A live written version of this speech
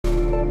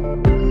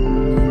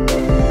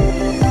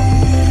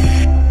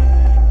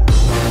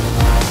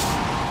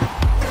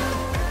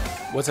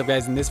What's up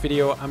guys, in this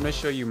video I'm going to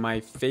show you my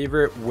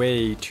favorite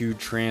way to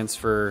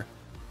transfer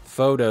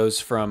photos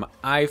from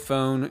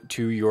iPhone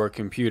to your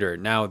computer.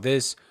 Now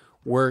this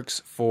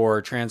works for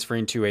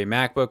transferring to a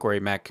MacBook or a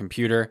Mac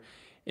computer.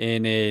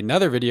 In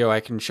another video I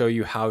can show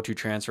you how to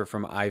transfer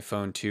from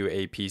iPhone to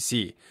a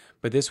PC.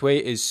 But this way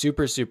is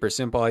super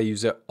simple. I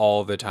use it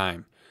all the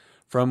time.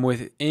 From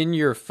within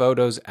your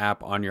Photos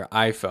app on your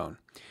iPhone,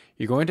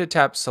 you're going to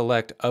tap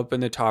select up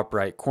in the top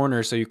right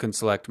corner so you can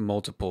select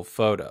multiple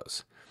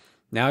photos.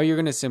 Now you're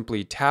going to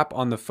simply tap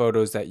on the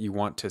photos that you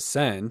want to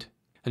send,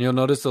 and you'll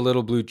notice the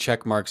little blue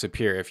check marks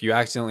appear. If you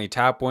accidentally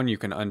tap one, you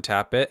can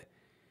untap it.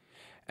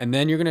 And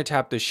then you're going to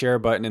tap the share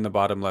button in the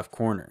bottom left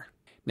corner.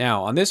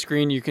 Now on this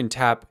screen, you can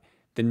tap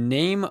the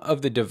name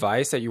of the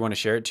device that you want to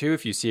share it to,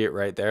 if you see it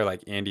right there,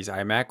 like Andy's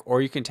iMac,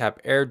 or you can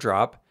tap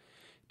AirDrop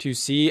to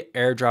see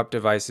AirDrop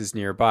devices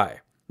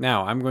nearby.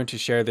 Now I'm going to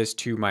share this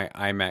to my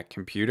iMac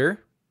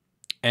computer,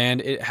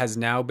 and it has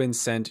now been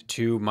sent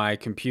to my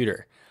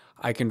computer.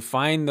 I can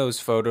find those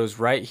photos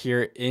right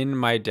here in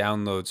my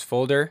downloads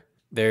folder.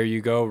 There you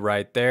go,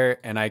 right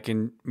there. And I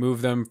can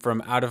move them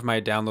from out of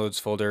my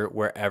downloads folder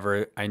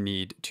wherever I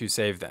need to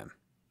save them.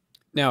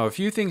 Now, a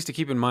few things to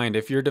keep in mind.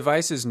 If your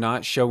device is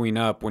not showing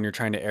up when you're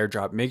trying to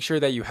AirDrop, make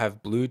sure that you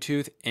have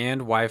Bluetooth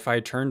and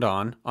Wi-Fi turned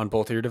on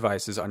both of your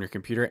devices, on your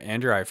computer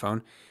and your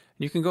iPhone.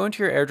 You can go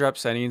into your AirDrop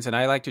settings, and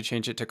I like to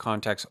change it to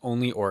contacts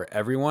only or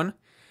everyone.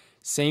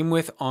 Same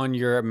with on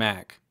your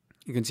Mac.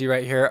 You can see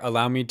right here,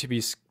 allow me to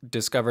be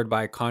discovered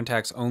by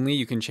contacts only.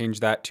 You can change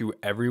that to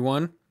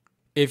everyone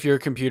if your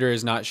computer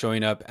is not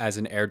showing up as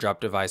an AirDrop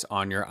device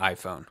on your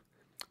iPhone.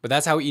 But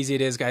that's how easy it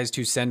is, guys,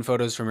 to send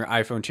photos from your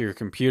iPhone to your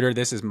computer.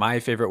 This is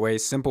my favorite way,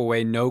 simple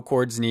way, no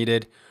cords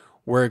needed.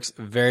 Works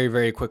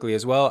very quickly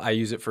as well. I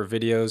use it for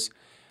videos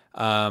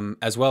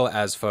as well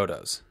as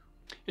photos.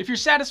 If you're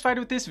satisfied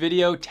with this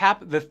video,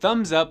 tap the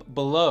thumbs up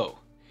below.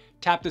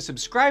 Tap the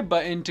subscribe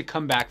button to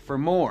come back for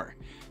more.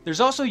 There's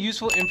also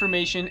useful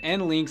information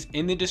and links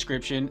in the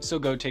description, so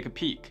go take a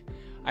peek.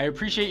 I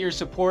appreciate your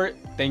support.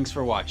 Thanks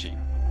for watching.